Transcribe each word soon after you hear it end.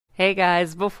Hey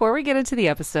guys, before we get into the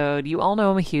episode, you all know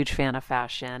I'm a huge fan of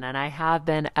fashion, and I have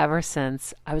been ever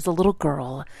since I was a little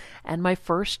girl. And my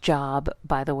first job,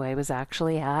 by the way, was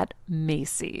actually at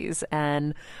Macy's.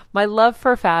 And my love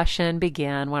for fashion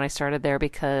began when I started there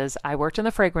because I worked in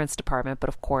the fragrance department, but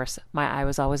of course, my eye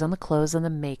was always on the clothes and the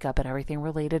makeup and everything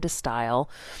related to style.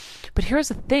 But here's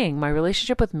the thing, my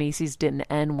relationship with Macy's didn't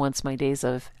end once my days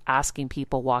of asking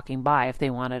people walking by if they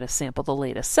wanted to sample the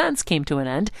latest scents came to an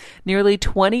end. Nearly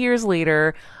 20 years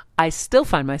later, I still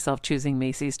find myself choosing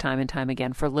Macy's time and time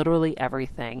again for literally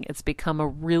everything. It's become a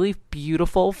really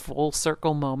beautiful full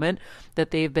circle moment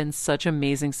that they've been such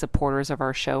amazing supporters of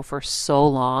our show for so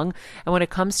long. And when it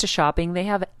comes to shopping, they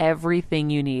have everything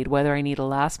you need, whether I need a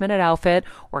last minute outfit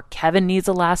or Kevin needs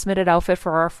a last minute outfit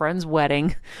for our friend's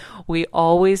wedding. We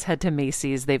always head to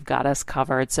Macy's. They've got us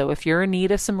covered. So if you're in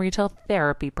need of some retail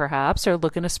therapy, perhaps, or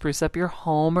looking to spruce up your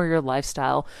home or your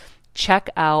lifestyle, check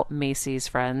out Macy's,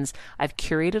 friends. I've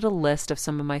curated a list of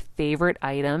some of my favorite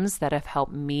items that have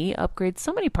helped me upgrade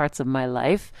so many parts of my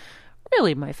life.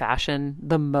 Really my fashion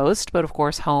the most, but of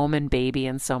course home and baby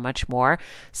and so much more.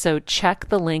 So check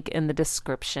the link in the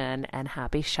description and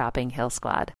happy shopping, Hill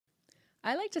Squad.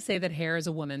 I like to say that hair is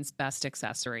a woman's best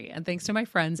accessory, and thanks to my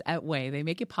friends at Way, they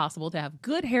make it possible to have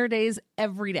good hair days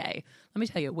every day. Let me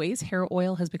tell you, Way's hair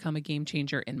oil has become a game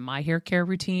changer in my hair care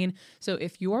routine. So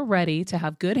if you're ready to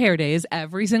have good hair days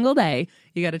every single day,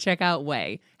 you got to check out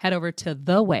Way. Head over to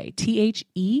TheOuai,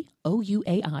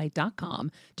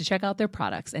 TheOuai.com to check out their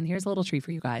products. And here's a little treat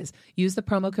for you guys. Use the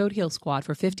promo code Heal Squad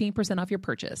for 15% off your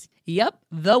purchase. Yep,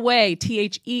 TheOuai,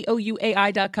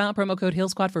 TheOuai.com, promo code Heal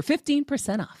Squad for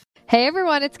 15% off. Hey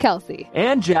everyone, it's Kelsey.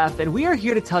 And Jeff, and we are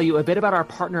here to tell you a bit about our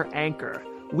partner, Anchor.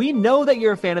 We know that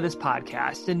you're a fan of this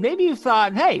podcast, and maybe you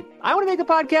thought, hey, I want to make a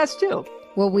podcast too.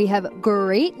 Well, we have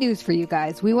great news for you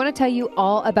guys. We want to tell you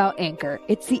all about Anchor.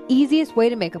 It's the easiest way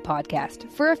to make a podcast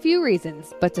for a few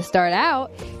reasons, but to start out,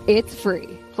 it's free.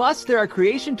 Plus, there are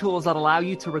creation tools that allow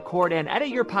you to record and edit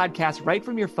your podcast right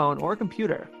from your phone or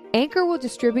computer. Anchor will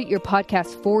distribute your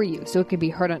podcast for you so it can be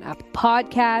heard on Apple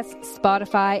Podcasts,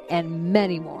 Spotify, and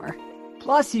many more.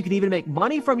 Plus, you can even make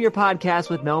money from your podcast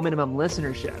with no minimum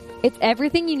listenership. It's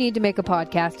everything you need to make a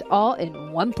podcast all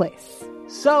in one place.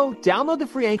 So, download the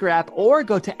free Anchor app or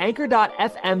go to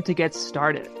anchor.fm to get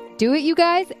started. Do it, you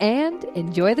guys, and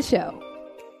enjoy the show.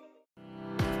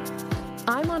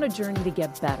 I'm on a journey to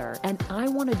get better, and I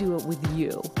want to do it with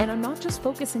you. And I'm not just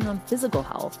focusing on physical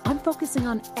health. I'm focusing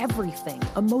on everything: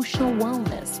 emotional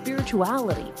wellness,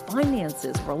 spirituality,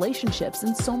 finances, relationships,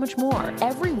 and so much more.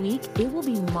 Every week, it will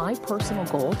be my personal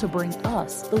goal to bring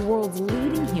us, the world's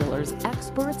leading healers,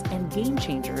 experts, and game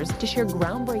changers, to share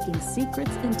groundbreaking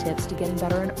secrets and tips to getting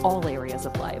better in all areas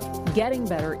of life. Getting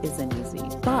better isn't easy,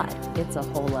 but it's a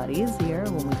whole lot easier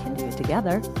when we can do it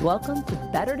together. Welcome to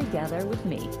Better Together with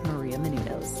me, Maria Menounos.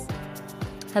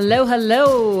 Hello,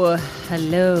 hello,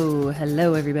 hello,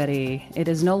 hello, everybody. It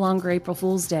is no longer April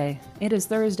Fool's Day. It is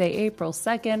Thursday, April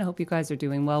 2nd. Hope you guys are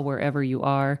doing well wherever you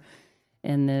are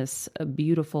in this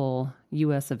beautiful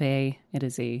US of A. It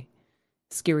is a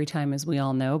scary time, as we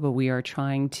all know, but we are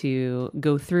trying to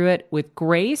go through it with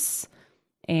grace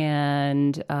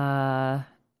and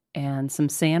some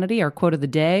sanity. Our quote of the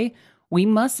day: we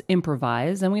must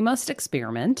improvise and we must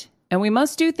experiment and we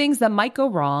must do things that might go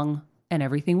wrong. And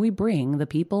everything we bring, the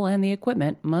people and the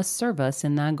equipment, must serve us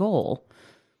in that goal.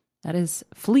 That is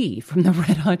Flea from the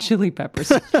Red Hot Chili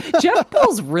Peppers. Jeff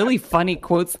pulls really funny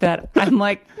quotes that I'm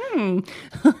like, You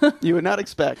would not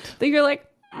expect. That you're like,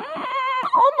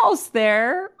 almost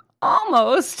there.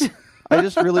 Almost. I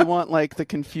just really want like the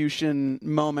Confucian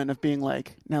moment of being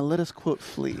like, now let us quote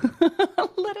Flea.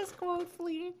 Let us quote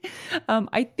Flea.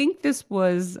 I think this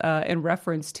was in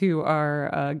reference to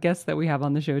our guests that we have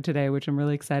on the show today, which I'm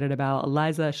really excited about: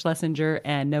 Iliza Shlesinger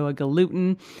and Noah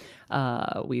Galutin.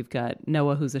 We've got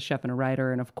Noah, who's a chef and a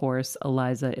writer, and of course,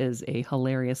 Iliza is a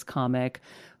hilarious comic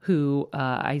who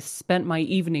I spent my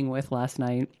evening with last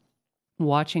night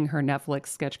watching her Netflix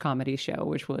sketch comedy show,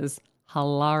 which was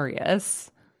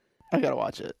hilarious. I gotta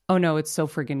watch it. Oh no, it's so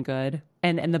friggin' good.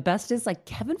 And the best is, like,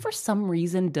 Kevin for some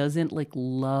reason doesn't like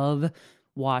love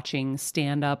watching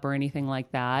stand up or anything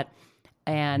like that.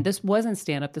 And this wasn't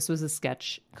stand up, this was a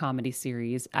sketch comedy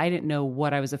series. I didn't know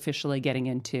what I was officially getting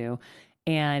into.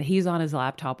 And he's on his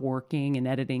laptop working and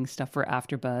editing stuff for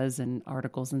AfterBuzz and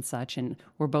articles and such. And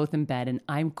we're both in bed and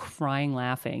I'm crying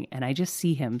laughing. And I just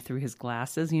see him through his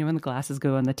glasses. You know, when the glasses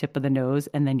go on the tip of the nose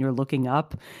and then you're looking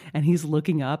up and he's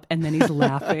looking up and then he's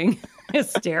laughing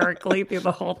hysterically through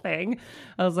the whole thing.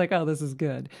 I was like, oh, this is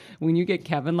good. When you get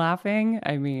Kevin laughing,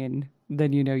 I mean,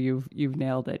 then you know you've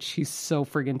nailed it. She's so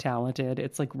friggin' talented.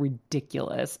 It's like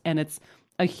ridiculous. And it's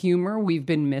a humor we've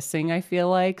been missing, I feel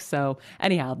like. So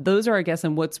anyhow, those are, I guess,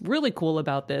 and what's really cool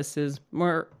about this is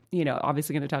we're,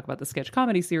 obviously going to talk about the sketch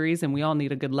comedy series, and we all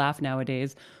need a good laugh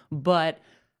nowadays. But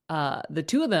the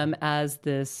two of them as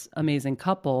this amazing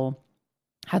couple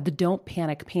had the Don't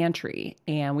Panic Pantry.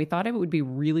 And we thought it would be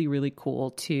really, really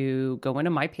cool to go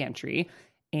into my pantry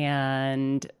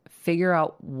and figure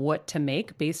out what to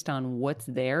make based on what's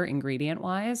there ingredient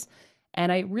wise.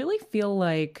 And I really feel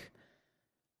like,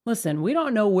 listen, we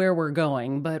don't know where we're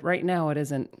going, but right now it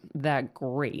isn't that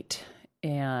great.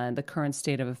 And the current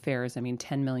state of affairs,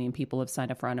 10 million people have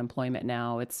signed up for unemployment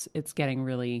now. It's getting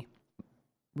really,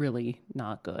 really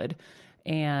not good.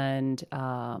 And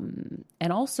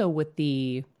also with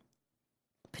the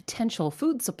potential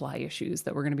food supply issues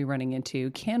that we're going to be running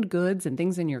into, canned goods and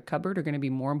things in your cupboard are going to be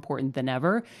more important than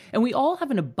ever. And we all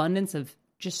have an abundance of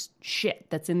just shit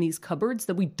that's in these cupboards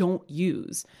that we don't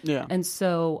use. Yeah. And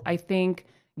so I think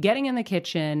getting in the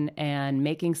kitchen and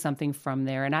making something from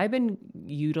there, and I've been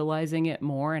utilizing it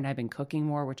more, and I've been cooking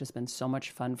more, which has been so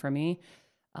much fun for me.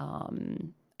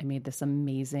 I made this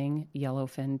amazing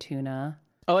yellowfin tuna.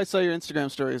 Oh, I saw your Instagram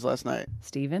stories last night.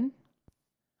 Steven,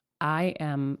 I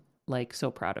am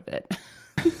so proud of it.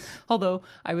 Although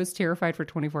I was terrified for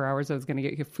 24 hours I was going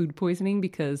to get food poisoning,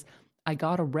 because I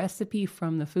got a recipe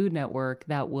from the Food Network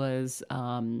that was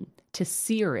to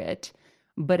sear it.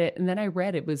 And then I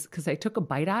read it was because I took a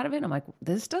bite out of it. And I'm like,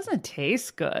 this doesn't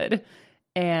taste good.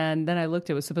 And then I looked,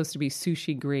 it was supposed to be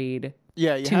sushi grade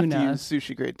Yeah, you tuna have to use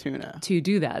sushi grade tuna to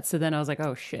do that. So then I was like,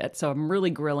 oh shit. So I'm really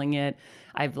grilling it.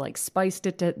 I've spiced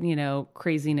it to,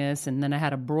 craziness. And then I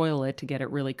had to broil it to get it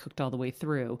really cooked all the way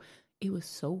through. It was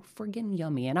so friggin'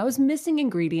 yummy. And I was missing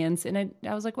ingredients, and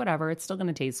I was like, whatever, it's still going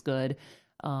to taste good.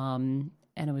 And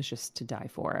it was just to die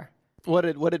for. What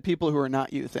did people who are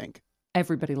not you think?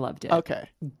 Everybody loved it. Okay.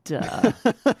 Duh.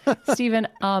 Steven,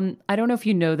 I don't know if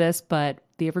you know this, but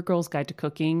The Every Girl's Guide to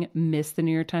Cooking missed the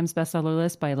New York Times bestseller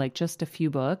list by just a few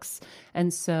books.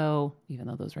 And so, even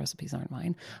though those recipes aren't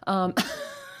mine,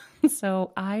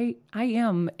 so I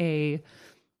am an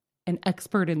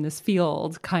expert in this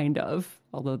field, kind of,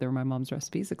 although they're my mom's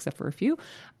recipes, except for a few.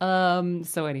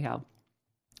 So anyhow,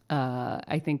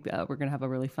 I think we're going to have a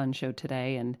really fun show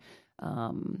today. And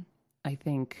I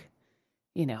think,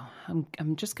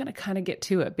 I'm just going to kind of get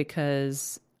to it,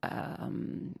 because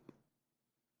I'd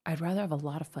rather have a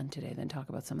lot of fun today than talk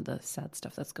about some of the sad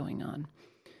stuff that's going on,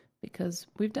 because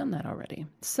we've done that already.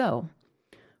 So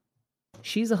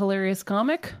she's a hilarious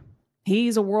comic.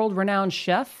 He's a world-renowned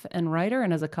chef and writer,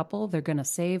 and as a couple, they're going to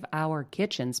save our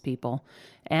kitchens, people,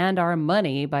 and our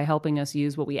money by helping us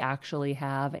use what we actually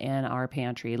have in our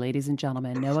pantry. Ladies and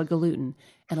gentlemen, Noah Galutin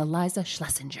and Eliza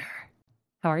Schlesinger.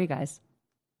 How are you guys?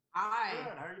 Hi.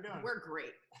 Good. How are you doing? We're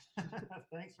great.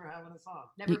 Thanks for having us on.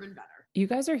 Never been better. You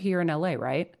guys are here in LA,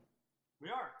 right? We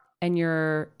are. And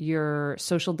you're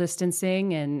social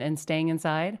distancing and staying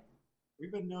inside?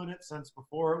 We've been doing it since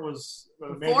before it was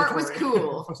Before it was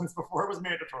cool. Since before it was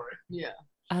mandatory. Yeah.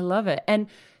 I love it. And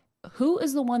who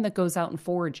is the one that goes out and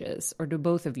forages, or do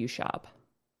both of you shop?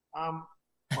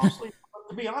 Mostly,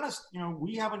 to be honest,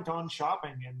 we haven't gone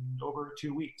shopping in over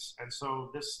 2 weeks. And so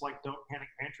this Don't Panic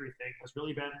Pantry thing has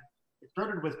really been, it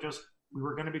started with just, we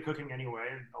were going to be cooking anyway,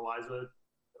 and Eliza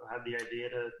had the idea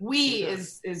to... We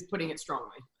is putting it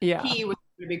strongly. Yeah. He was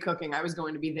going to be cooking. I was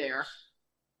going to be there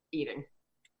eating.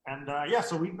 And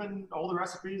so we've been, all the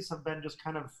recipes have been just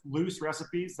kind of loose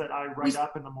recipes that I write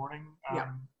up in the morning.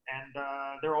 And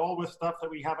they're all with stuff that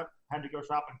we haven't had to go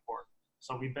shopping for.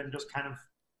 So we've been just kind of,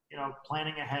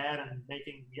 planning ahead and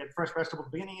we had fresh vegetables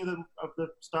at the beginning of the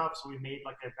stuff. So we made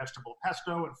a vegetable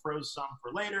pesto and froze some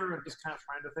for later, and just kind of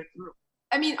trying to think through.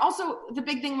 Also the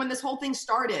big thing when this whole thing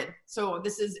started, so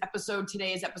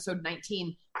today is episode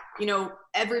 19,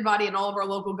 everybody in all of our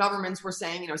local governments were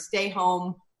saying, stay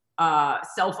home,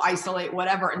 self-isolate,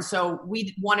 whatever. And so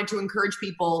we wanted to encourage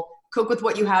people, cook with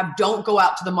what you have. Don't go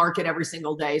out to the market every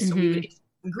single day. So we made an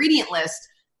ingredient list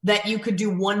that you could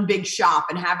do one big shop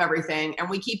and have everything. And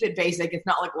we keep it basic. It's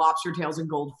not like lobster tails and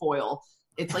gold foil.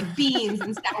 It's like beans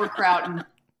and sauerkraut and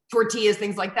tortillas,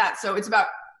 things like that. So it's about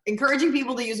encouraging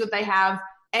people to use what they have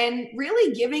and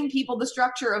really giving people the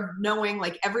structure of knowing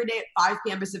every day at 5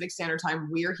 p.m. Pacific Standard Time,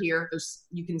 we're here.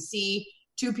 You can see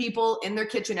 2 people in their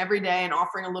kitchen every day and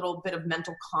offering a little bit of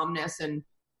mental calmness, and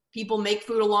people make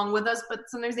food along with us, but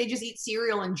sometimes they just eat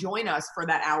cereal and join us for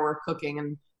that hour of cooking.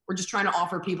 And we're just trying to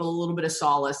offer people a little bit of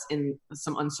solace in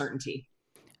some uncertainty.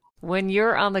 When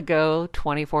you're on the go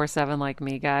 24/7 like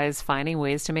me, guys, finding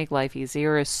ways to make life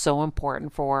easier is so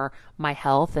important for my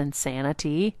health and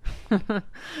sanity.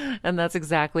 And that's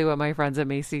exactly what my friends at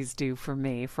Macy's do for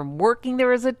me. From working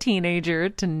there as a teenager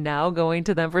to now going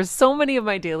to them for so many of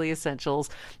my daily essentials,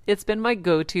 it's been my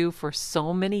go-to for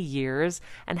so many years.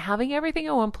 And having everything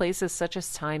in one place is such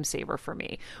a time saver for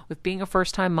me. With being a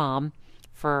first-time mom,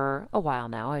 for a while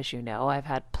now, as you know, I've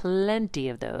had plenty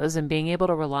of those, and being able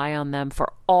to rely on them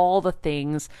for all the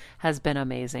things has been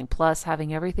amazing. Plus,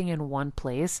 having everything in one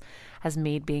place has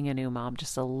made being a new mom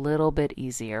just a little bit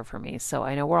easier for me. So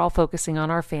I know we're all focusing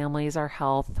on our families, our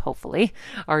health, hopefully,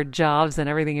 our jobs and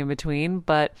everything in between,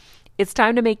 but it's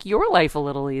time to make your life a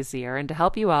little easier. And to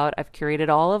help you out, I've curated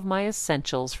all of my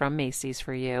essentials from Macy's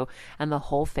for you and the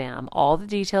whole fam. All the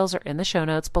details are in the show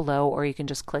notes below, or you can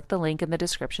just click the link in the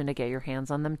description to get your hands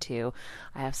on them too.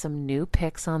 I have some new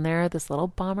picks on there. This little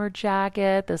bomber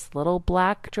jacket, this little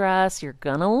black dress. You're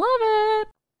gonna love it.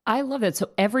 I love it. So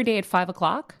every day at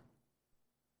 5:00?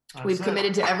 We've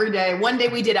committed to every day. One day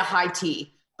we did a high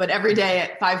tea, but every day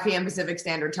at 5 p.m. Pacific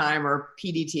Standard Time, or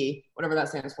PDT, whatever that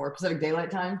stands for, Pacific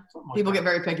Daylight Time. People get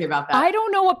very picky about that. I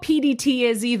don't know what PDT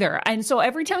is either. And so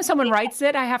every time someone writes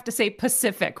it, I have to say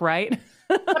Pacific, right?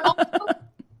 But also,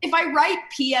 if I write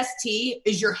PST,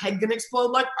 is your head going to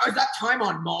explode? Like, is that time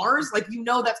on Mars? Like,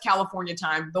 that's California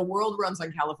time. The world runs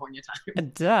on California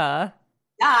time. Duh.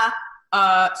 Yeah.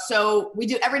 So we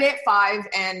do every day at 5,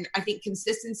 and I think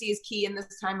consistency is key in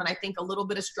this time, and I think a little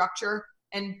bit of structure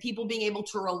and people being able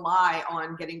to rely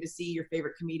on getting to see your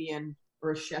favorite comedian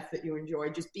or a chef that you enjoy,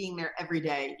 just being there every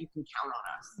day, you can count on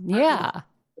us. Yeah.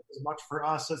 As much for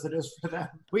us as it is for them.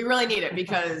 We really need it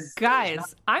because...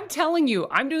 Guys, I'm telling you,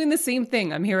 I'm doing the same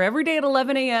thing. I'm here every day at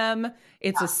 11 a.m.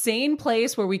 It's a sane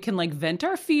place where we can vent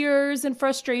our fears and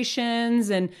frustrations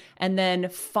and then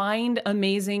find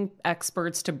amazing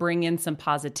experts to bring in some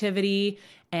positivity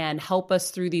and help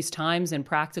us through these times in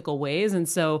practical ways. And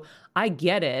so I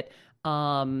get it.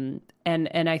 And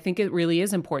I think it really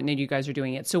is important that you guys are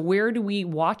doing it. So where do we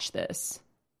watch this?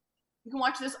 You can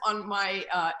watch this on my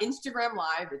Instagram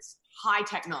Live. It's high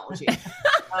technology.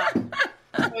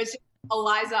 So it's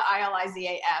Iliza,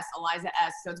 I-L-I-Z-A-S, Iliza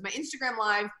S. So it's my Instagram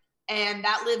Live, and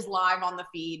that lives live on the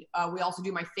feed. We also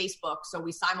do my Facebook. So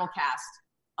we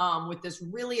simulcast with this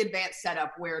really advanced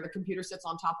setup where the computer sits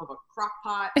on top of a crock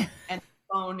pot and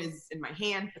phone is in my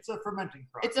hand. It's a fermenting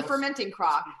crock. It's a fermenting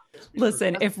crock.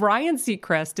 Listen, if Ryan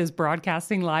Seacrest is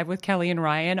broadcasting live with Kelly and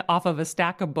Ryan off of a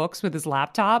stack of books with his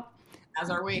laptop, as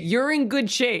are we, you're in good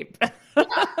shape. And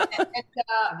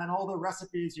then all the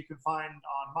recipes you can find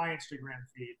on my Instagram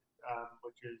feed,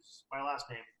 which is my last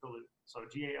name, Galuten. So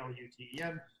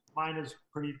Galuten. Mine is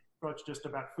pretty much just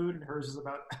about food, and hers is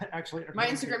about actually. My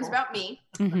Instagram's about me.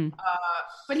 Mm-hmm.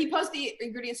 But he posts the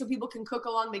ingredients so people can cook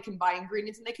along. They can buy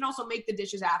ingredients, and they can also make the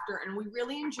dishes after. And we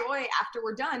really enjoy, after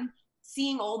we're done,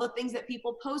 seeing all the things that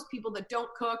people post, people that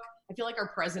don't cook. I feel like our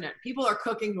president. People are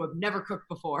cooking who have never cooked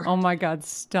before. Oh my God,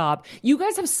 stop. You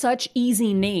guys have such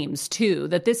easy names too,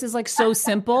 that this is so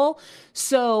simple.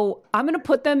 So I'm going to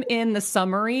put them in the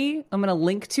summary. I'm going to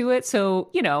link to it.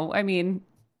 So,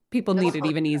 people need it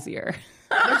even easier.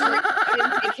 There's a reason I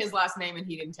didn't take his last name and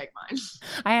he didn't take mine.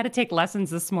 I had to take lessons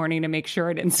this morning to make sure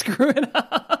I didn't screw it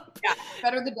up. Yeah,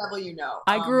 better the devil you know.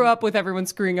 I grew up with everyone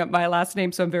screwing up my last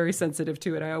name, so I'm very sensitive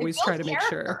to it. I always try to make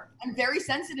sure. I'm very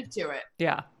sensitive to it.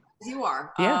 Yeah. As you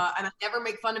are. Yeah. And I never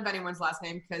make fun of anyone's last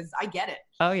name because I get it.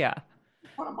 Oh, yeah.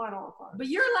 One of mine all the time. But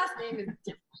your last name is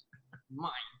different than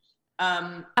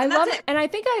mine. I love it. And I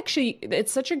think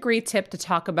it's such a great tip to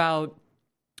talk about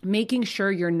making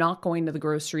sure you're not going to the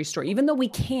grocery store, even though we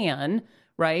can,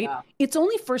 right? Yeah. It's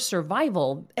only for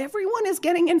survival. Everyone is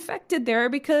getting infected there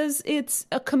because it's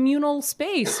a communal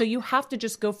space. So you have to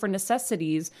just go for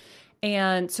necessities.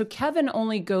 And so Kevin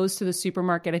only goes to the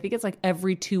supermarket. I think it's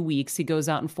every 2 weeks he goes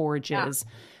out and forages.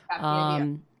 Yeah.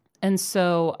 And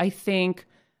so I think,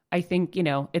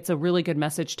 it's a really good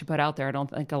message to put out there. I don't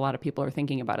think a lot of people are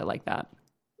thinking about it like that.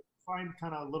 Find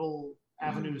kind of little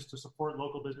avenues to support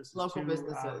local businesses.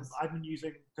 I've been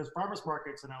using, because farmers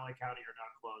markets in LA County are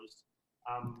now closed.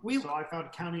 So I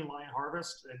found County Line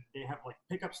Harvest, and they have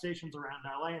pickup stations around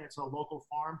LA, and it's a local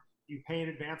farm. You pay in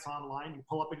advance online, you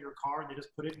pull up in your car, and they just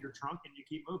put it in your trunk, and you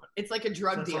keep moving. It's like a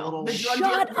drug deal.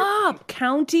 Shut up!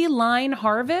 County Line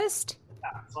Harvest?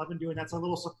 Yeah, so I've been doing, that's a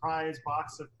little surprise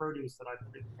box of produce that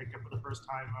I've been picking up for the first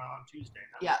time on Tuesday.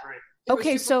 That's great.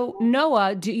 Okay, so cool.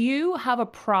 Noah, do you have a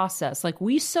process?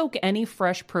 We soak any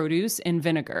fresh produce in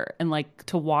vinegar and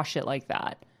to wash it like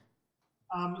that.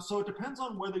 So it depends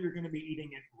on whether you're going to be eating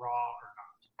it raw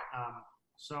or not.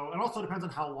 So, and also depends on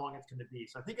how long it's going to be.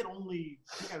 So I think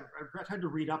I've tried to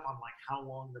read up on like how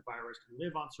long the virus can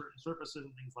live on certain surfaces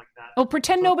and things like that. Oh,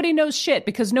 pretend nobody knows shit,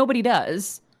 because nobody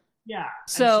does. Yeah.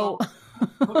 So I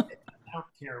don't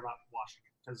care about washing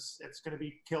it because it's going to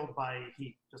be killed by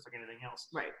heat, just like anything else.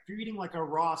 Right. If you're eating like a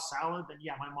raw salad, then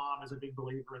yeah, my mom is a big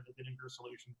believer in the vinegar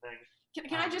solution thing.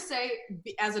 Can I just say,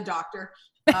 as a doctor,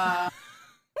 because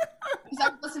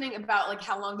I'm listening about like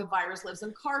how long the virus lives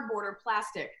on cardboard or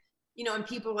plastic, you know, and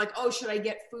people are like, oh, should I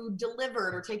get food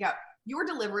delivered or take out? Your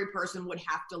delivery person would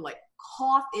have to like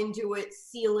cough into it,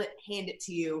 seal it, hand it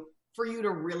to you for you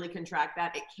to really contract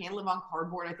that. It can live on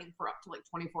cardboard, I think, for up to like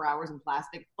 24 hours in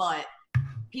plastic, but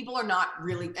people are not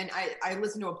really, and I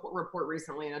listened to a report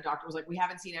recently and a doctor was like, we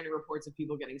haven't seen any reports of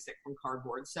people getting sick from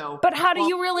cardboard. So, but how do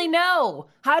you really know?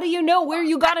 How do you know where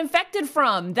you got infected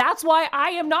from? That's why I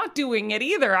am not doing it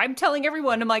either. I'm telling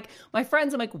everyone, I'm like, my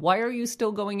friends, I'm like, why are you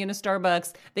still going into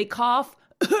Starbucks? They cough,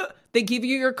 they give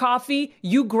you your coffee,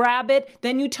 you grab it,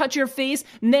 then you touch your face,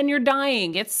 and then you're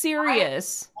dying. It's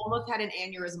serious. I almost had an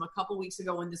aneurysm a couple weeks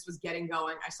ago when this was getting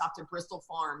going. I stopped at Bristol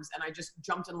Farms and I just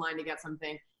jumped in line to get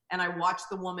something. And I watched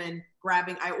the woman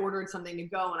I ordered something to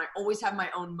go, and I always have my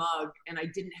own mug, and I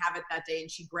didn't have it that day,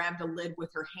 and she grabbed a lid with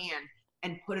her hand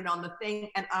and put it on the thing.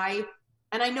 And I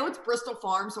know it's Bristol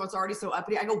Farms, so it's already so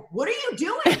uppity. I go, what are you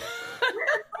doing? We're in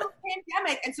a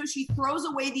pandemic. And so she throws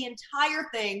away the entire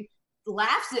thing,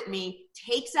 laughs at me,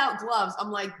 takes out gloves.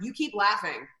 I'm like, you keep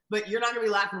laughing, but you're not going to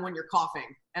be laughing when you're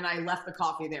coughing. And I left the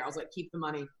coffee there. I was like, keep the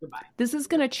money. Goodbye. This is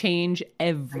going to change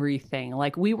everything.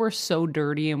 Like, we were so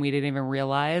dirty and we didn't even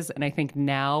realize. And I think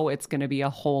now it's going to be a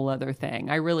whole other thing.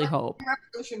 I really hope.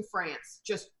 Revolution France,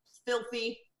 just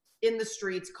filthy in the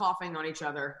streets, coughing on each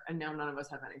other. And now none of us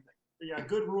have anything. Yeah,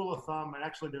 good rule of thumb. And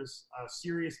actually, there's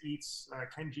Serious Eats.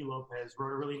 Kenji Lopez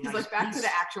wrote a really nice He's like, back piece. To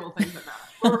the actual things that matter.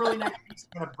 Wrote a really nice piece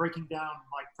kind of breaking down,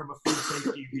 like, from a food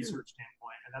safety research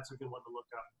standpoint. And that's a good one to look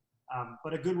up.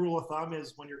 But a good rule of thumb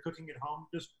is when you're cooking at home,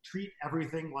 just treat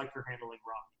everything like you're handling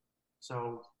raw meat.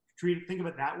 So think of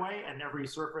it that way, and every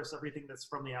surface, everything that's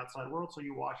from the outside world. So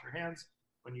you wash your hands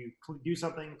when you do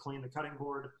something, clean the cutting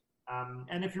board.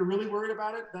 And if you're really worried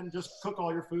about it, then just cook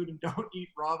all your food and don't eat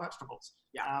raw vegetables.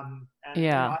 Yeah. And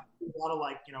yeah. A lot of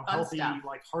like, you know, healthy,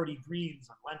 like hearty greens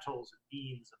and lentils and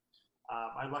beans.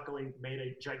 I luckily made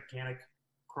a gigantic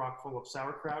crock full of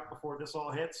sauerkraut before this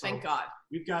all hit. So thank God.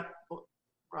 We've got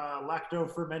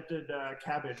lacto-fermented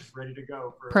cabbage ready to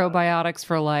go. For probiotics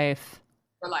for life.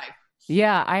 For life.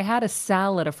 Yeah, I had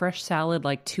a fresh salad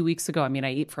like 2 weeks ago. I mean,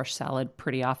 I eat fresh salad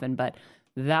pretty often, but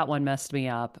that one messed me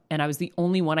up. And I was the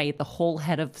only one. I ate the whole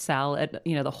head of salad,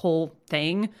 you know, the whole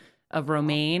thing of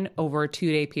romaine over a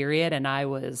 2-day period, and I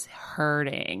was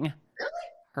hurting. Really?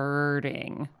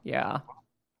 Hurting. Yeah.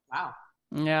 Wow.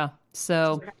 Yeah.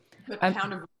 So put a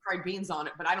pound of fried beans on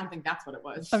it, but I don't think that's what it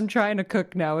was. I'm trying to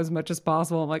cook now as much as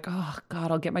possible. I'm like, oh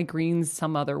God, I'll get my greens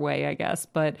some other way, I guess.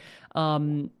 But,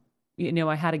 you know,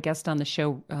 I had a guest on the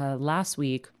show last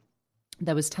week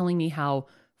that was telling me how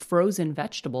frozen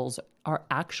vegetables are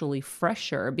actually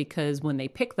fresher because when they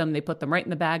pick them, they put them right in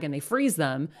the bag and they freeze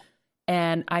them.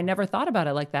 And I never thought about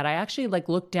it like that. I actually like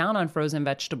looked down on frozen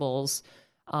vegetables,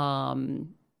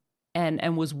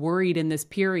 and was worried in this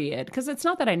period because it's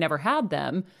not that I never had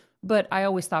them, but I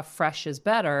always thought fresh is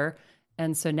better.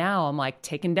 And so now I'm like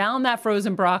taking down that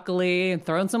frozen broccoli and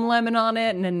throwing some lemon on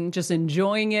it and then just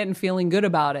enjoying it and feeling good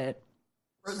about it.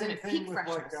 Frozen Same at thing peak with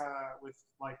freshness.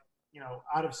 like, you know,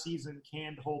 out of season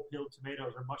canned whole peeled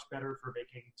tomatoes are much better for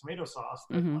making tomato sauce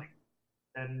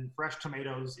than fresh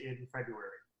tomatoes in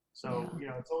February. So, you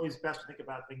know, it's always best to think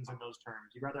about things in those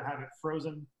terms. You'd rather have it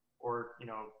frozen or, you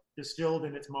know, distilled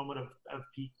in its moment of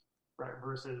peak, right,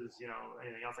 versus, you know,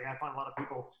 anything else. Like, I find a lot of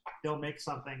people, they'll make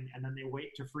something and then they wait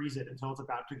to freeze it until it's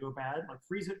about to go bad. Like,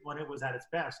 freeze it when it was at its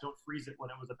best. Don't freeze it when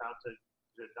it was about to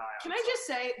die. Can I just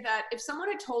say that if someone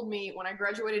had told me when I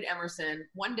graduated Emerson,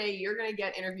 one day you're going to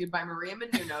get interviewed by Maria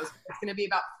Menounos, it's going to be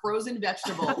about frozen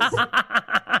vegetables,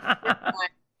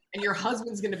 and your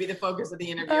husband's going to be the focus of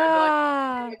the interview,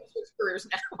 I'd be like, switch careers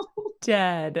now.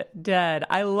 Dead.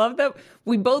 I love that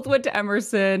we both went to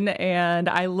Emerson, and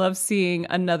I love seeing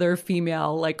another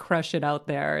female like crush it out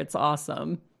there. It's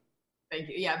awesome. Thank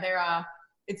you. Yeah, they're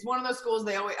it's one of those schools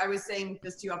I was saying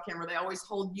this to you off camera, they always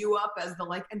hold you up as the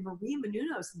like, and Maria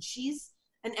Menounos, and she's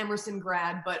an Emerson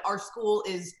grad, but our school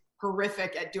is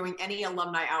horrific at doing any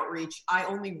alumni outreach. I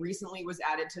only recently was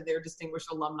added to their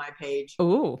distinguished alumni page.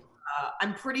 Ooh.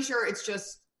 I'm pretty sure it's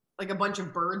just like a bunch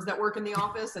of birds that work in the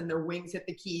office and their wings hit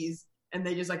the keys and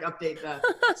they just like update the.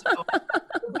 So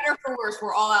better for worse,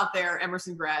 we're all out there,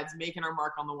 Emerson grads, making our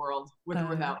mark on the world with or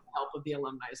without the help of the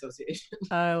Alumni Association.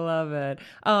 I love it.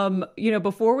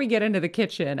 Before we get into the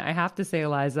kitchen, I have to say,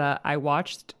 Eliza, I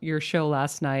watched your show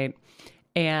last night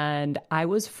and I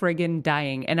was friggin'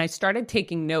 dying. And I started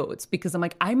taking notes because I'm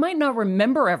like, I might not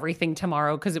remember everything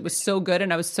tomorrow because it was so good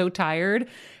and I was so tired.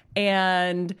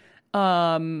 And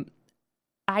I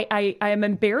am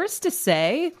embarrassed to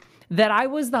say that I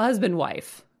was the husband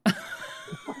wife.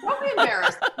 Don't be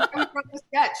embarrassed. I wrote the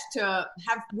sketch to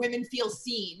have women feel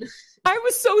seen. I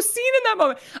was so seen in that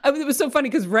moment. It was so funny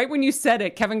because right when you said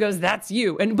it, Kevin goes, "That's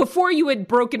you." And before you had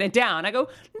broken it down, I go,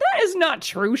 "That is not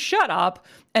true. Shut up."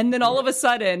 And then all of a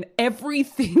sudden,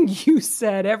 everything you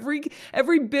said, every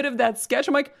bit of that sketch,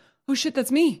 I'm like, "Oh shit,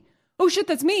 that's me. Oh shit,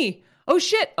 that's me. Oh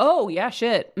shit. Oh yeah,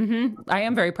 shit." I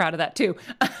am very proud of that too.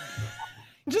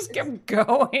 Just kept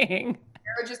going.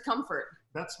 Marriage is comfort.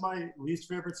 That's my least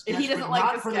favorite sketch. He doesn't but like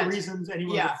not the for sketch. the reasons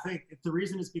anyone would think. The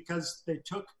reason is because they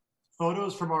took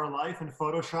photos from our life and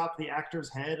photoshopped the actor's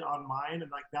head on mine, and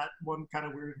like that one kind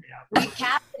of weirded me out. We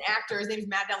cast an actor. His name is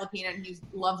Matt Delapina, and he's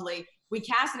lovely. We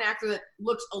cast an actor that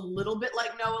looks a little bit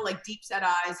like Noah, like deep set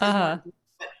eyes,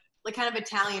 like kind of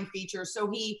Italian features.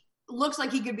 So he looks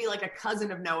like he could be like a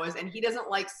cousin of Noah's, and he doesn't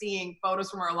like seeing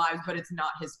photos from our lives, but it's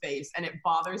not his face, and it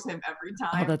bothers him every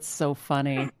time. Oh, that's so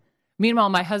funny. Meanwhile,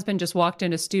 my husband just walked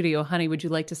into studio. Honey, would you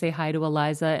like to say hi to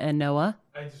Eliza and Noah?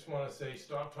 I just want to say,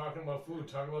 stop talking about food.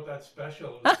 Talk about that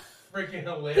special. It was freaking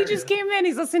hilarious. He just came in.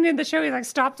 He's listening to the show. He's like,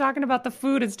 stop talking about the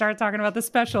food and start talking about the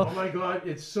special. Oh my God.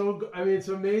 It's so good. I mean, it's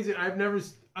amazing.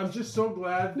 I'm just so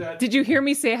glad that. Did you hear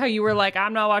me say how you were like,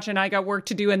 I'm not watching, I got work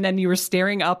to do, and then you were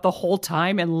staring up the whole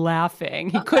time and laughing?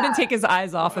 He couldn't take his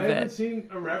eyes off of I haven't it. seen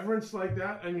a reverence like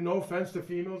that. I mean, no offense to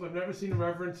females. I've never seen a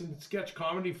reverence in sketch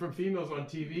comedy from females on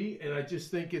TV, and I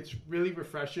just think it's really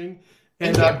refreshing.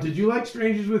 And did you like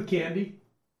Strangers with Candy?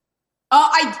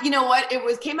 You know what?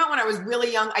 Came out when I was really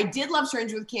young. I did love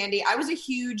Strangers with Candy. I was a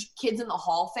huge Kids in the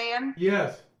Hall fan.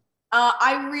 Yes.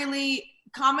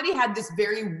 Comedy had this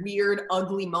very weird,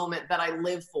 ugly moment that I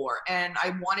live for, and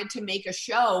I wanted to make a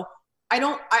show.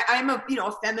 I'm a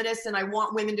feminist, and I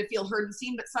want women to feel heard and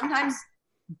seen, but sometimes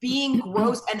being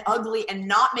gross and ugly and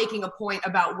not making a point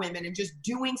about women and just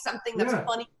doing something that's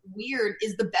funny and weird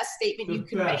is the best statement you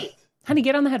can make. Honey,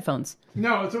 get on the headphones.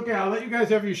 No, it's okay. I'll let you guys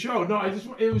have your show. No,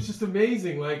 it was just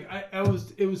amazing. Like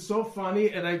it was so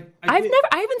funny, and I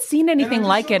haven't seen anything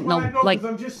like it.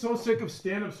 I'm just so sick of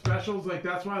stand-up specials. Like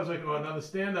that's why I was like, oh, another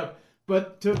stand-up.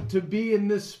 But to be in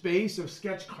this space of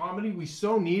sketch comedy, we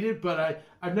so need it. But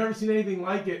I've never seen anything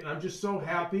like it, and I'm just so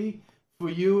happy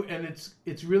for you. And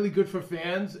it's really good for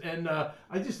fans, and I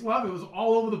just love it. It was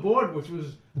all over the board, which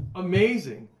was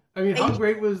amazing. I mean, how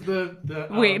great was the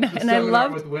seminar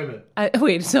with women? I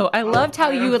loved how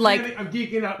you would like. I'm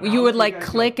geeking out. You would like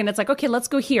click, and it's like, okay, let's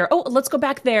go here. Oh, let's go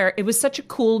back there. It was such a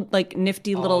cool, like,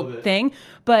 nifty little thing.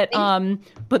 But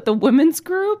the women's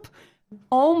group,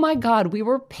 oh my God, we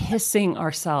were pissing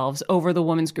ourselves over the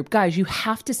women's group. Guys, you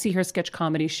have to see her sketch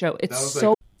comedy show. It's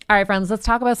so. All right, friends, let's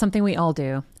talk about something we all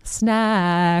do.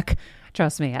 Snack.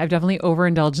 Trust me, I've definitely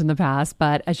overindulged in the past,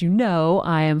 but as you know,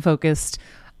 I am focused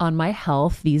on my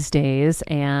health these days,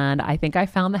 and I think I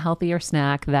found the healthier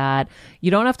snack that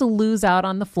you don't have to lose out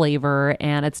on the flavor,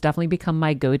 and it's definitely become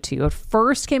my go-to. It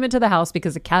first came into the house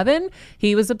because of Kevin.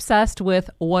 He was obsessed with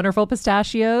Wonderful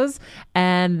Pistachios,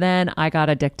 and then I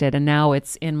got addicted, and now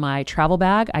it's in my travel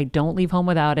bag. I don't leave home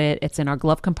without it. It's in our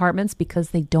glove compartments because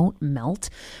they don't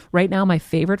melt. Right now, my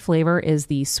favorite flavor is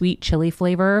the sweet chili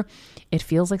flavor. It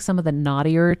feels like some of the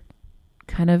naughtier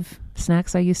kind of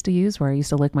snacks I used to use, where I used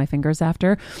to lick my fingers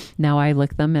after. Now I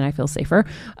lick them and I feel safer.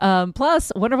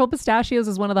 Plus, Wonderful Pistachios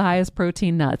is one of the highest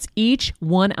protein nuts. Each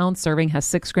 1 ounce serving has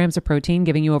 6 grams of protein,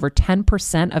 giving you over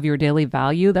 10% of your daily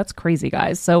value. That's crazy,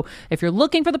 guys. So if you're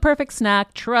looking for the perfect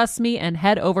snack, trust me and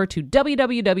head over to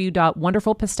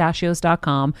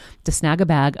www.wonderfulpistachios.com to snag a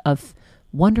bag of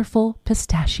Wonderful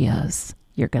Pistachios.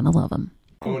 You're going to love them.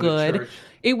 Good.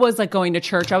 It was like going to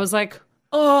church. I was like,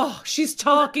 oh, she's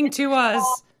talking to us.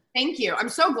 Oh, thank you. I'm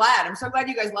so glad.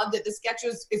 You guys loved it. The sketch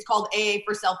is called AA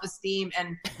for Self-Esteem.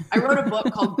 And I wrote a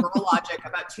book called Girl Logic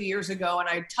about 2 years ago. And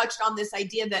I touched on this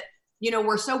idea that,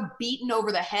 we're so beaten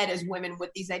over the head as women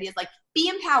with these ideas like be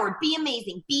empowered, be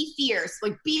amazing, be fierce,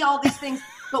 like be all these things.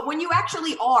 But when you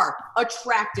actually are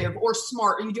attractive or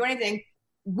smart or you do anything,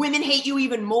 women hate you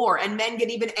even more and men get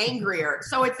even angrier.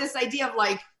 So it's this idea of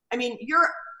like, you're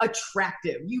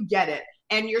attractive, you get it,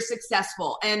 and you're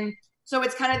successful. And so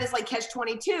it's kind of this like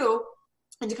catch-22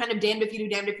 and to kind of damned if you do,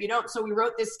 damned if you don't. So we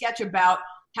wrote this sketch about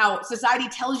how society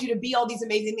tells you to be all these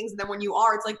amazing things, and then when you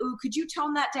are, it's like, ooh, could you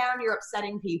tone that down? You're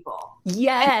upsetting people.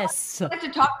 Yes. You have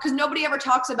to talk, because nobody ever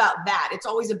talks about that. It's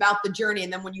always about the journey,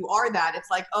 and then when you are that, it's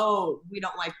like, oh, we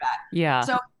don't like that. Yeah.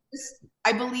 So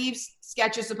I believe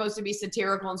sketch is supposed to be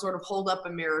satirical and sort of hold up a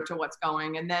mirror to what's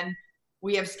going, and then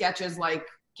we have sketches like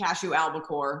Cashew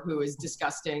Albacore, who is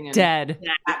disgusting and dead.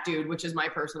 That dude, which is my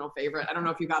personal favorite. I don't know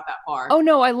if you got that far. Oh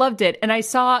no, I loved it. And I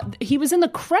saw he was in the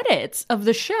credits of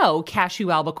the show, Cashew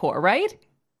Albacore, right?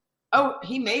 Oh,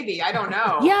 he may be. I don't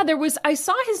know. Yeah, I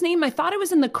saw his name. I thought it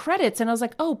was in the credits and I was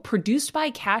like, oh, produced by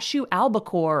Cashew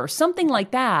Albacore or something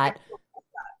like that.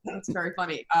 That's very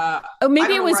funny.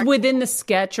 Maybe it was within the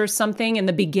sketch or something in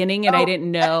the beginning and I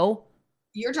didn't know.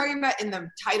 You're talking about in the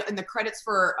title, in the credits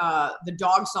for the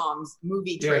Dog Songs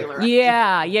movie trailer.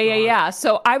 Yeah.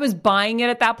 So I was buying it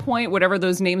at that point, whatever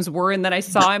those names were, and then I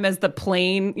saw him as the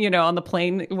plane, on the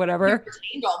plane, whatever. You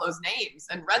retained all those names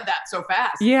and read that so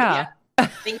fast. Yeah.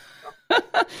 Thank you.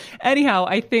 Anyhow,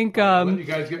 I think you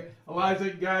guys get Eliza,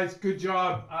 guys, good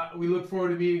job. We look forward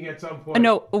to meeting at some point.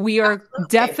 No, we are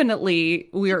definitely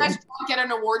you guys will get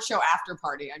an award show after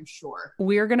party, I'm sure.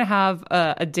 We are going to have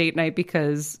a date night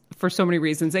because for so many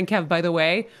reasons. And Kev, by the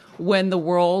way, when the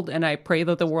world, and I pray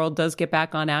that the world does get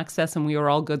back on Access and we are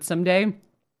all good someday, can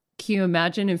you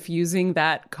imagine infusing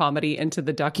that comedy into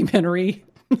the documentary?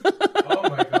 Oh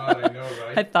my God, I know,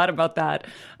 right? I thought about that.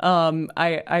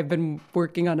 I've been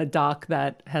working on a doc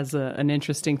that has an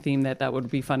interesting theme that would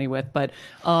be funny with. But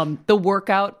the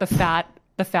workout, the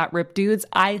fat rip dudes,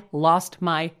 I lost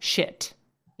my shit.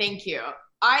 Thank you.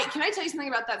 Can I tell you something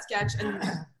about that sketch?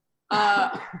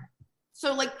 And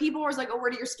so like people were like, oh,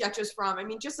 where do your sketches from? I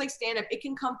mean, just like stand up, it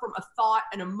can come from a thought,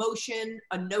 an emotion,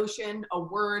 a notion, a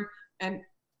word. And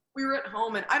we were at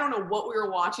home and I don't know what we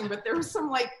were watching, but there was some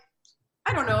like,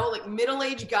 I don't know, like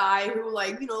middle-aged guy who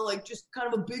like, just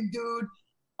kind of a big dude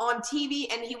on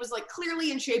TV. And he was like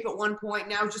clearly in shape at one point.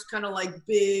 Now just kind of like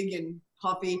big and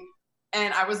puffy.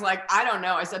 And I was like, I don't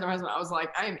know. I said to my husband, I was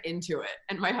like, I am into it.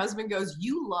 And my husband goes,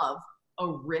 you love a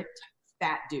ripped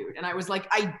fat dude. And I was like,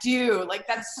 I do. Like,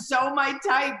 that's so my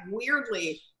type,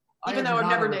 weirdly. Even though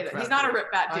I've never dated. He's not a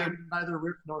ripped fat dude. I'm neither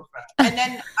ripped nor fat. And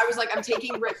then I was like, I'm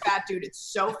taking ripped fat dude.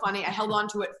 It's so funny. I held on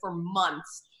to it for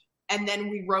months. And then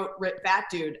we wrote Rip Fat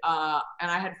Dude,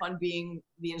 and I had fun being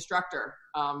the instructor.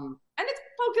 And it's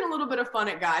poking a little bit of fun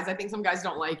at guys. I think some guys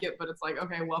don't like it, but it's like,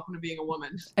 okay, welcome to being a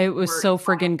woman. It was so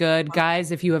freaking good.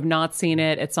 Guys, if you have not seen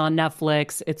it, it's on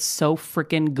Netflix. It's so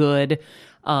freaking good.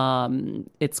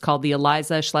 It's called the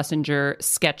Eliza Schlesinger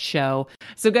Sketch Show.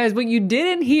 So guys, what you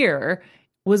didn't hear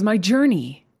was my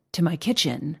journey to my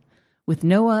kitchen with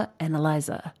Noah and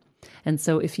Eliza. And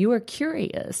so if you are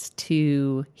curious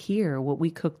to hear what we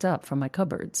cooked up from my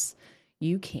cupboards,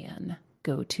 you can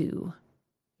go to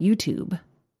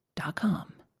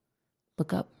youtube.com,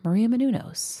 look up Maria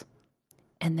Menounos,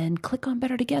 and then click on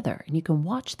Better Together, and you can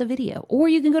watch the video. Or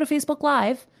you can go to Facebook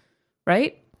Live,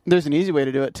 right? There's an easy way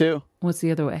to do it, too. What's the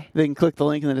other way? They can click the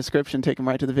link in the description, take them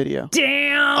right to the video.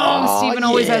 Damn! Steven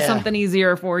always has something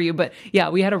easier for you. But yeah,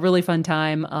 we had a really fun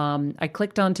time. I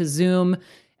clicked onto Zoom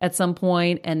at some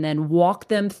point and then walked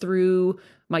them through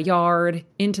my yard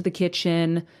into the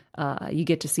kitchen. You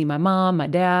get to see my mom, my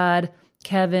dad,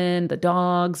 Kevin, the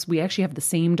dogs. We actually have the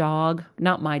same dog.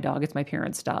 Not my dog, it's my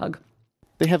parents' dog.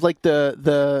 They have like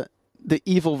the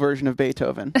evil version of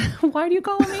Beethoven. Why do you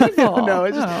call him evil? No,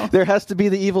 it's just, there has to be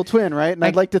the evil twin, right? And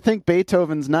I'd like to think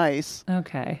Beethoven's nice.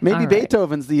 Okay. Maybe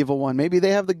Beethoven's the evil one. Maybe they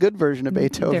have the good version of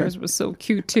Beethoven. Theirs was so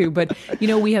cute too. But,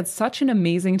 we had such an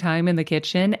amazing time in the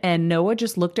kitchen, and Noah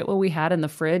just looked at what we had in the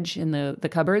fridge, in the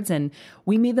cupboards, and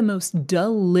we made the most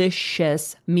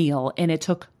delicious meal, and it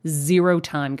took 0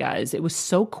 time, guys. It was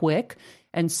so quick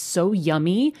and so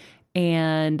yummy.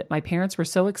 And my parents were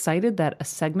so excited that a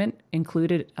segment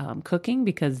included cooking,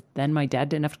 because then my dad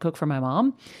didn't have to cook for my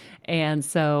mom. And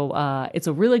so it's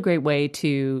a really great way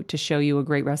to show you a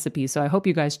great recipe. So I hope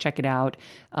you guys check it out.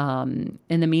 In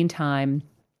the meantime,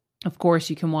 of course,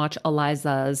 you can watch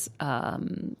Eliza's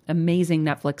amazing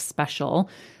Netflix special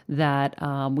that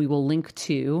we will link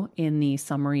to in the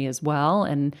summary as well.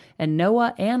 And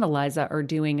Noah and Eliza are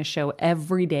doing a show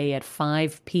every day at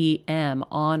 5 p.m.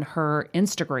 on her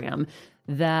Instagram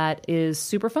that is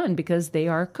super fun because they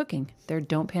are cooking. They're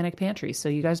Don't Panic Pantry. So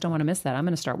you guys don't want to miss that. I'm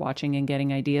going to start watching and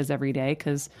getting ideas every day,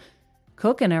 because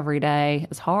cooking every day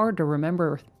is hard to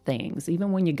remember things,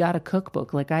 even when you got a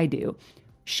cookbook like I do.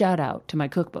 Shout out to my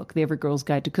cookbook, The Every Girl's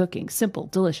Guide to Cooking. Simple,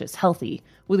 delicious, healthy,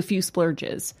 with a few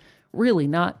splurges. Really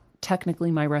not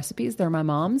technically my recipes. They're my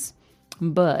mom's,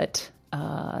 but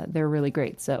they're really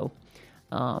great. So,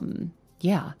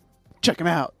 yeah, check them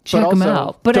out. Check them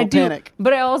out. But don't panic.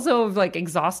 But I also have like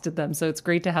exhausted them. So it's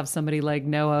great to have somebody like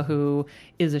Noah, who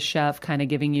is a chef, kind of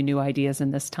giving you new ideas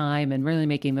in this time and really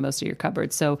making the most of your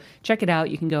cupboard. So check it out.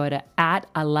 You can go to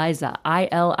 @Iliza,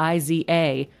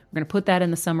 ILIZA. We're going to put that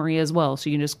in the summary as well. So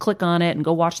you can just click on it and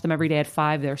go watch them every day at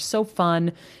 5. They're so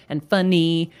fun and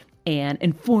funny and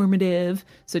informative.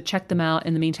 So check them out.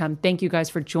 In the meantime, thank you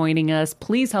guys for joining us.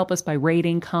 Please help us by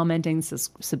rating, commenting,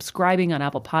 subscribing on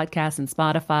Apple Podcasts and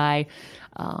Spotify.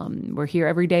 We're here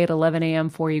every day at 11 a.m.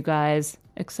 for you guys,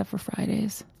 except for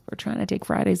Fridays. We're trying to take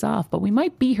Fridays off, but we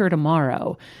might be here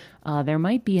tomorrow. There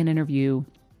might be an interview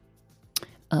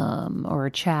or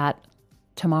a chat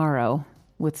tomorrow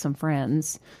with some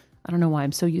friends. I don't know why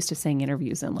I'm so used to saying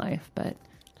interviews in life, but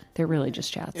they're really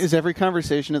just chats. Is every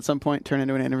conversation at some point turn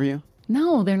into an interview?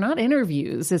 No, they're not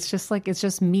interviews. It's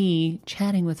just me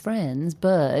chatting with friends,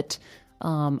 but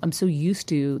I'm so used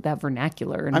to that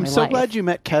vernacular in my life. I'm so glad you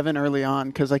met Kevin early on,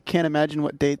 because I can't imagine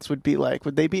what dates would be like.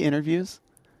 Would they be interviews?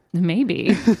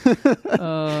 Maybe.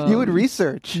 You would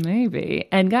research. Maybe.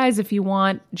 And guys, if you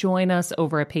want, join us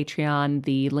over at Patreon.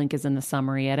 The link is in the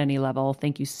summary at any level.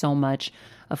 Thank you so much,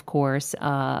 of course.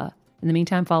 In the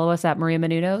meantime, follow us at Maria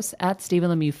Menounos, at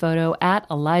Stephen Lemieux Photo, at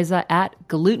Iliza, at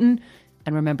Galutin.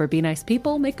 And remember, be nice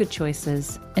people, make good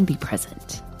choices, and be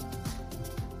present.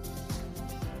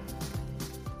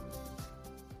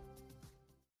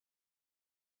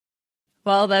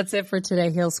 Well, that's it for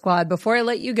today, Heal Squad. Before I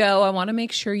let you go, I want to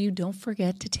make sure you don't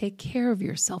forget to take care of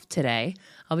yourself today.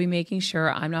 I'll be making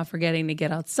sure I'm not forgetting to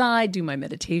get outside, do my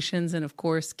meditations, and of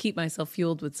course, keep myself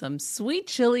fueled with some sweet,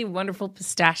 chili, wonderful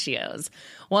pistachios.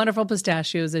 Wonderful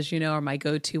pistachios, as you know, are my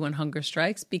go-to when hunger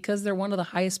strikes because they're one of the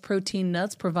highest protein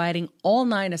nuts, providing all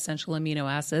 9 essential amino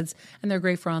acids, and they're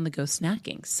great for on-the-go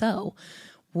snacking. So,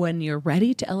 when you're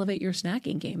ready to elevate your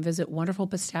snacking game, visit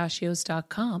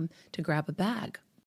wonderfulpistachios.com to grab a bag.